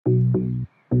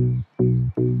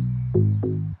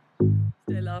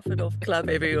Club,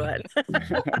 everyone.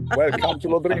 Welcome to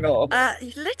Lodrino.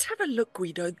 Let's have a look,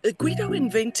 Guido. Guido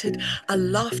invented a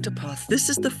laughter path. This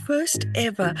is the first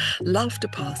ever laughter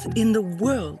path in the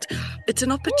world. It's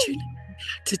an opportunity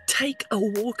to take a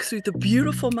walk through the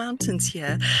beautiful mountains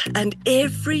here, and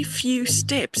every few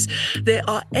steps there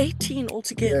are 18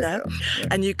 altogether,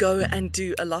 and you go and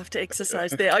do a laughter exercise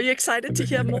there. Are you excited to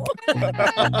hear more?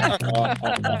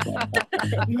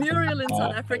 Muriel in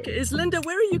South Africa is Linda.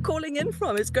 Where are you calling in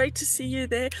from? It's great to see you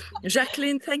there.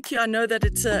 Jacqueline, thank you. I know that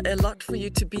it's a lot for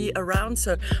you to be around,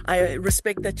 so I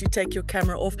respect that you take your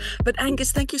camera off. But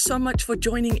Angus, thank you so much for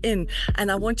joining in,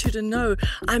 and I want you to know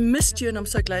I missed you, and I'm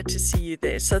so glad to see you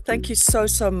there. So thank you so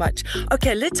much.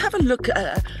 Okay, let's have a look.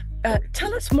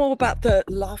 Tell us more about the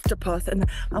laughter path, and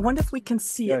I wonder if we can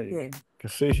see it there. You can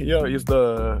see here is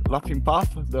the laughing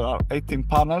path. There are 18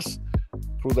 panels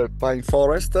through the pine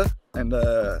forest, and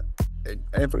in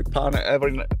every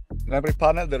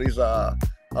panel there is a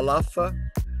laugh.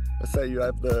 Let's say you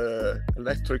have the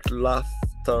electric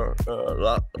laughter,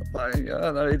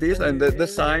 there it is, and the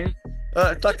sign.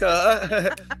 And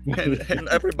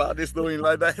everybody's doing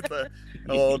like that.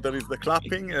 Or there is the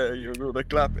clapping. You do the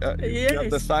clap. Yes. You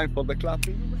have the sign for the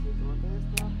clapping.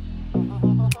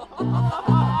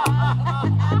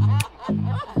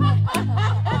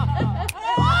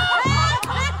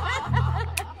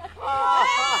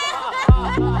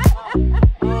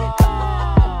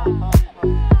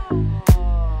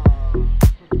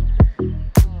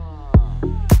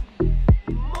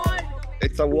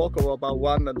 It's a walk of about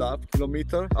 1.5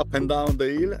 kilometers up and down the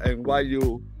hill, and while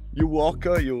you walk,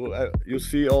 you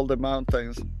see all the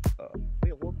mountains.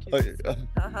 You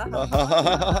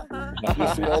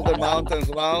see all the mountains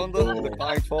around the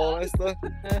pine forest.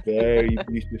 Very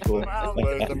beautiful. Wow.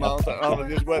 Where's the mountain? Oh,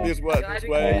 this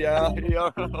way, yeah,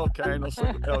 here. Okay, no,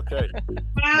 okay.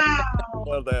 Wow.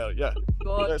 Well, there, yeah.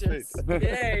 Gorgeous.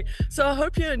 Yay. So I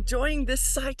hope you're enjoying this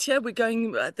site here. We're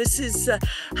going, this is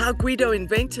how Guido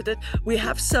invented it. We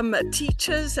have some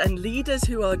teachers and leaders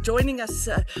who are joining us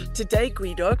today,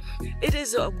 Guido. It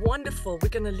is wonderful. We're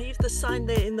going to leave the sign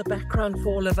there in the background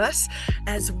for all of us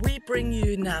as we bring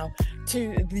you now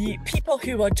to the people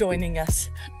who are joining us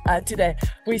today.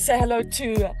 We say hello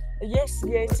to yes.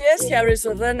 Here is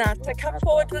Renata. Come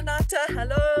forward, Renata.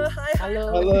 Hello. Hi.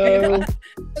 Hello.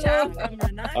 Ciao from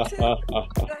Renata.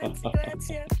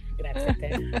 Grazie. Grazie a te.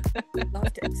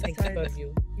 Thank you for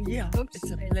you. Yeah,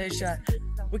 it's a pleasure.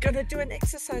 We're going to do an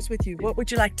exercise with you. What would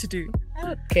you like to do?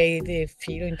 Ok, di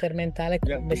filo intermentale,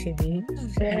 come si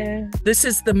dice? This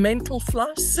is the mental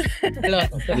floss. Allora,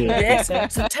 Yes.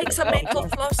 So take some mental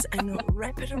floss and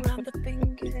wrap it around the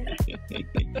finger.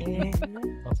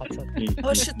 non faccio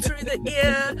Push it through the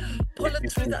ear. Pull it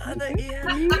through the other ear.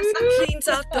 It cleans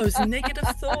out those negative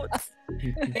thoughts.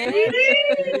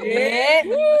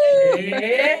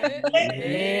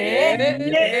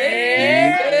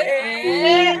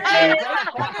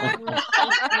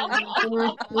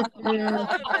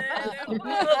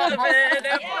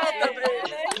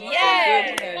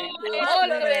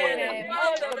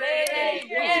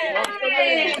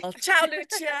 Ciao,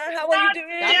 Lucia. How are you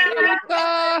doing?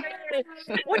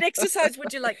 What exercise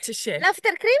would you like to share?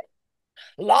 Laughter cream?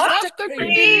 Laughter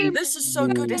cream. This is so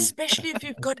good, especially if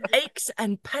you've got aches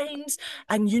and pains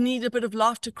and you need a bit of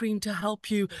laughter cream to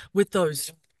help you with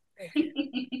those.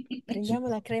 Prendiamo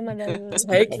la crema del...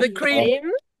 Take the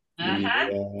cream.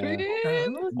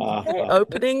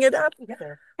 Opening it up.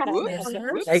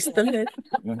 Taste the lid.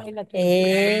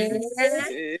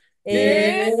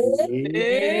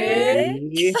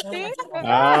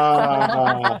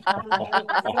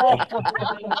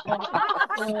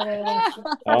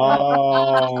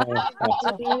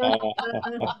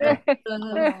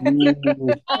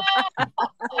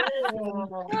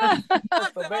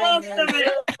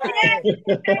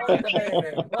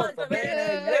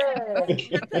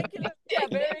 Yeah,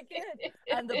 very good.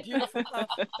 And the beautiful puff.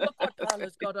 Look what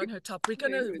Paula's got on her top. We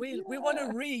want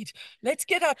to read. Let's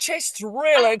get our chests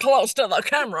really close to the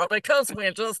camera because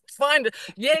we just find it.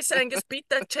 Yes, Angus, beat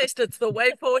that chest. It's the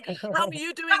way forward. How are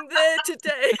you doing there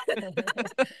today?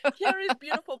 Here is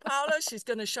beautiful Paula. She's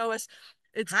going to show us.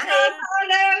 It's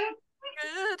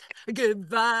good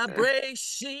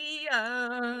vibration.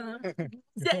 Yeah,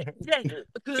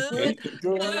 good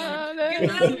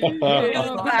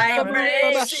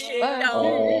vibration.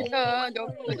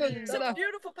 So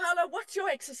beautiful, Paula. What's your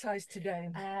exercise today?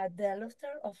 The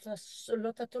laughter of the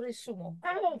lottatori sumo.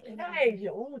 Okay.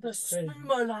 Oh, the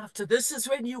sumo laughter. This is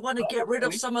when you want to get rid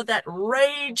of some of that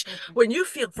rage, when you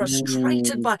feel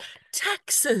frustrated by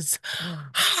taxes.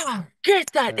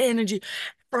 Get that energy.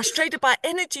 Frustrated by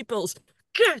energy bills.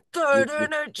 Get that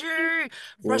energy.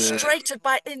 Frustrated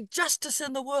by injustice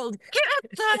in the world.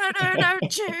 Get that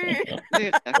energy.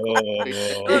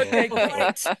 Oh. Okay,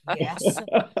 great. Yes.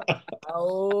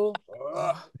 Oh.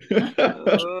 Ah,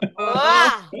 ah,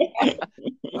 ah.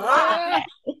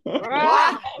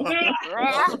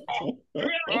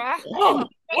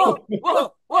 Whoa,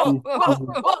 whoa, whoa, whoa, whoa,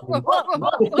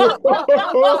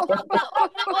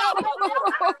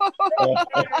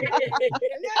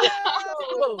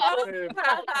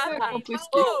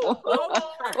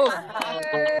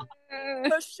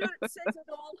 Her shirt says it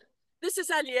all. This is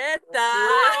Alieta.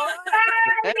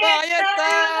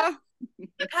 Alieta.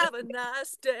 Have a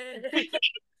nice day.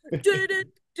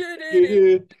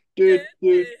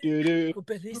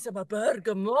 Bellissima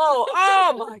Bergamo.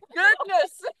 Oh my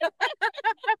goodness.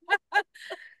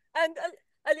 And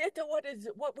Alieta,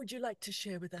 what would you like to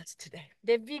share with us today?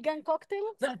 The vegan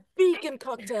cocktail? The vegan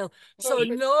cocktail. So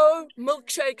no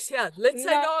milkshakes here. Let's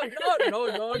say no, no, no,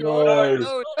 no, no,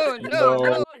 no, No, no, no,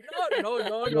 no, no, no,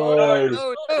 no, no, no,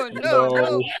 no, no, no.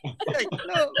 All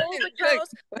the cows,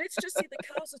 let's just see the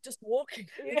cows are just walking.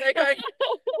 They're going,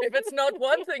 if it's not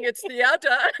one thing, it's the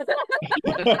other.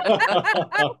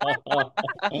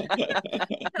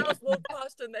 Cows walk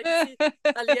past and they see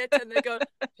Alieta and they go,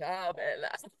 ciao,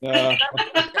 Bella.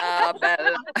 Ciao,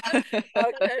 Bella.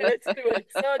 Okay, let's do it.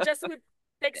 So just we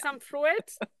take some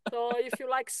fruit. So if you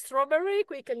like strawberry,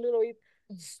 we can do it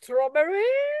strawberry.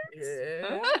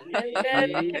 Yeah. And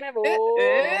then we can have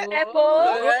apple.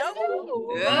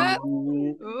 Yeah.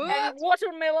 And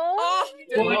watermelon.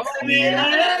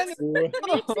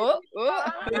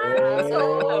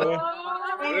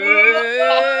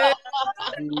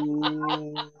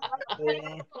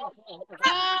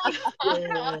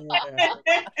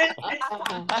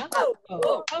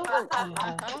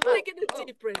 Taking a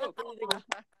deep breath.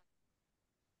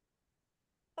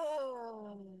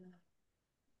 Oh.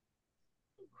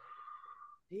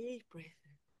 Deep breath.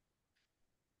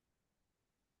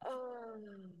 Oh.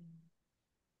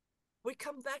 We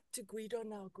come back to Guido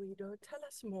now. Guido, tell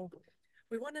us more.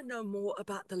 We want to know more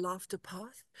about the laughter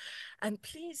path. And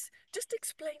please just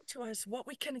explain to us what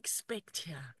we can expect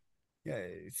here. Yeah,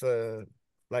 it's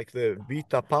like the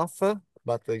Vita path,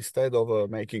 but instead of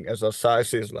making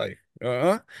exercises like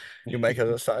you make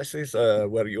exercises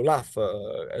where you laugh,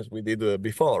 as we did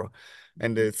before.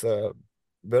 And it's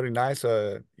very nice.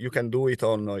 You can do it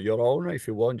on your own if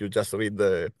you want. You just read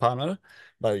the panel,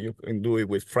 but you can do it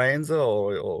with friends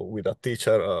or with a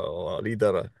teacher or a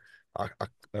leader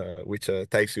which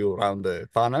takes you around the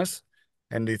panels.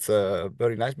 And it's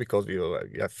very nice because you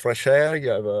have fresh air, you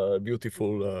have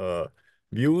beautiful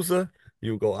views.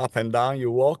 You go up and down,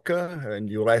 you walk, and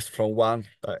you rest from one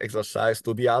exercise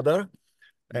to the other.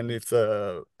 And it's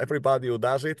everybody who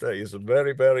does it is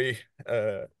very, very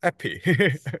happy.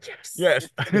 Yes.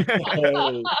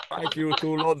 Thank you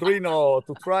to Lodrino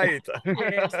to try it.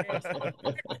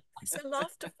 It's a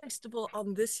laughter festival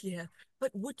on this year,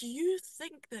 but would you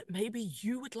think that maybe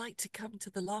you would like to come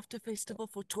to the laughter festival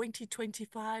for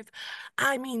 2025?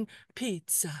 I mean,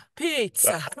 pizza.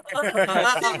 Pasta,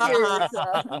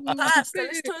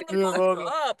 let's turn the vodka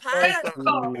up.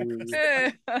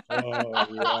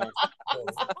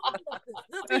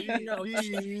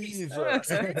 Cheese. Let's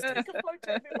take a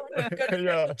photo, everyone.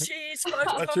 Yeah. Cheese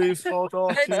photo. A cheese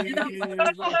photo.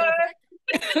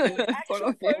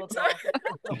 Actual photo.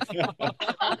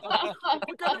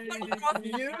 We're gonna photograph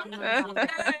you. And I'll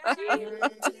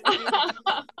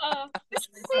be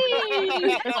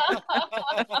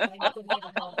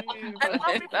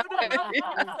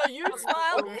photographing so you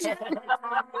smile.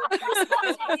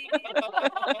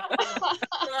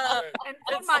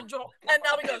 And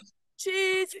now we go.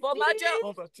 Cheese for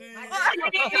Majo.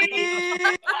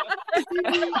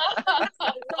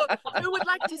 Who would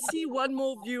like to see one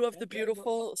more view of the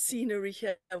beautiful scenery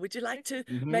here? Would you like to?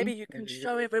 Maybe you can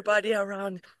show everybody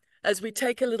around as we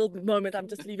take a little moment. I'm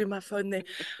just leaving my phone there.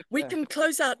 We can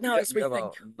close out now as we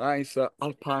think. Nice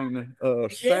alpine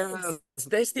stairs. Yes,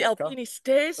 there's the Alpini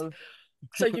stairs.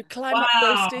 So you climb up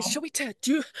those stairs.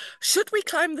 Should we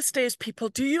climb the stairs, people?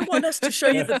 Do you want us to show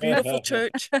you the beautiful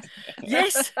church?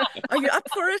 Yes. Are you up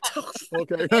for it?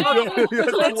 Okay.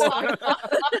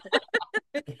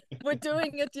 We're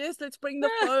doing it. Yes, let's bring the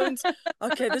phones.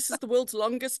 Okay, this is the world's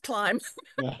longest climb.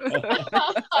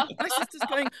 My sister's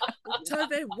going,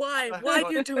 Tove, why? Why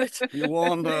do you do it? You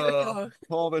want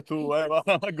Tove to have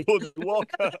a good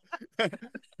walk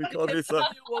because it's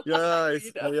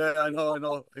I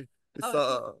know. It's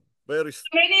very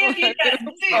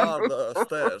hard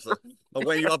stairs. But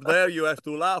when you're up there, you have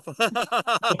to laugh.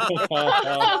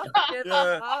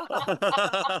 Yeah.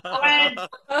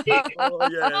 Oh,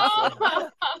 yes.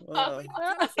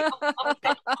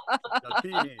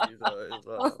 Alpini is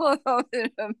a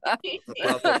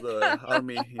part of the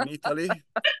army in Italy,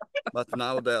 but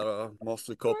now they're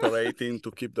mostly cooperating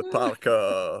to keep the park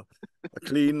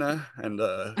clean and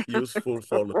useful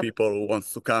for the people who want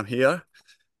to come here.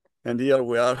 And here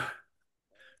we are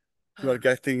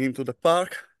getting into the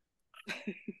park.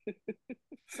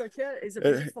 So here is a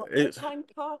beautiful alpine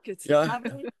park. It's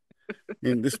lovely.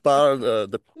 In this park,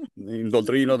 in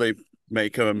Lodrino, they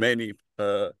make many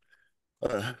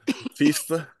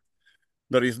feasts.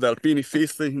 There is the Alpini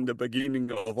feast in the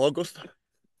beginning of August,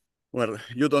 where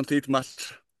you don't eat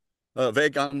much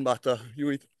vegan, but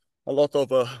you eat a lot of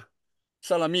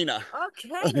salamina.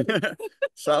 Okay.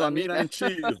 Salamina and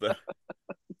cheese.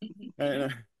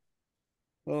 And,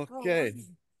 ok.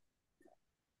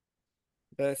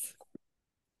 Yes.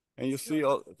 And you see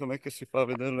com'è che si fa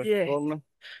vedere le colonne?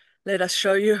 Let us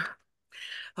show you.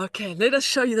 Okay, let us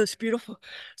show you this beautiful.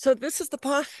 So this is the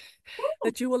path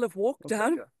that you will have walked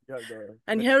down.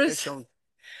 And here is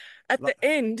at the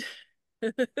end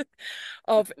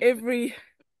of every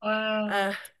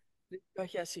here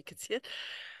so you can see it.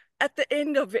 At the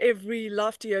end of every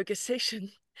laughter yoga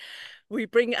session, we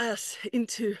bring us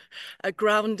into a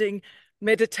grounding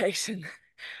meditation.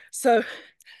 So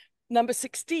number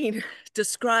 16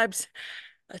 describes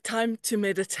a time to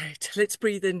meditate. Let's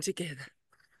breathe in together.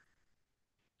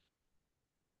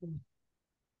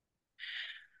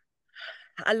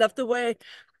 I love the way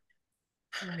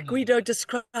Guido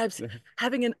describes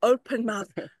having an open mouth.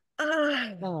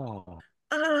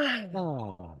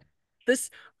 This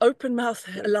open mouth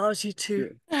allows you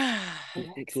to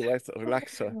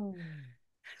relax.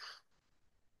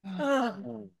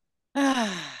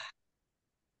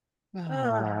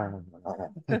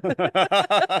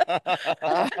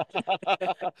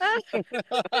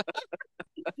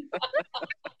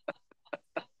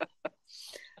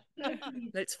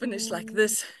 Let's finish like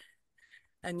this.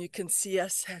 And you can see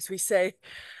us as we say,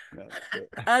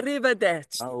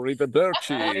 Arrivederci.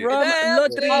 Arrivederci. From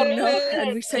Lodrino.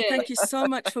 And we say thank you so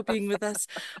much for being with us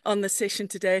on the session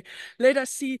today. Let us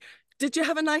see. Did you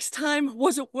have a nice time?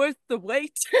 Was it worth the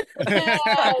wait?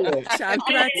 Ciao,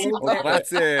 grazie.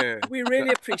 Grazie. We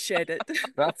really appreciate it.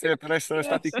 Grazie per essere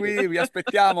stati qui, vi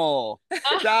aspettiamo.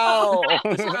 Ciao.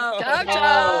 Ciao,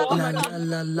 ciao.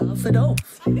 Laugh it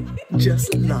off.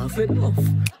 Just laugh it off.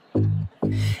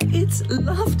 It's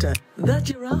laughter that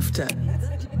you're after.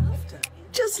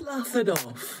 Just laugh it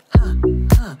off. Ha,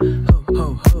 ha, ho,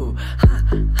 ho, ho. Ha,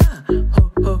 ha,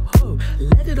 ho, ho, ho.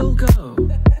 Let it all go.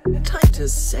 Time to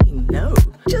say no.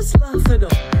 Just laugh it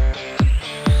off.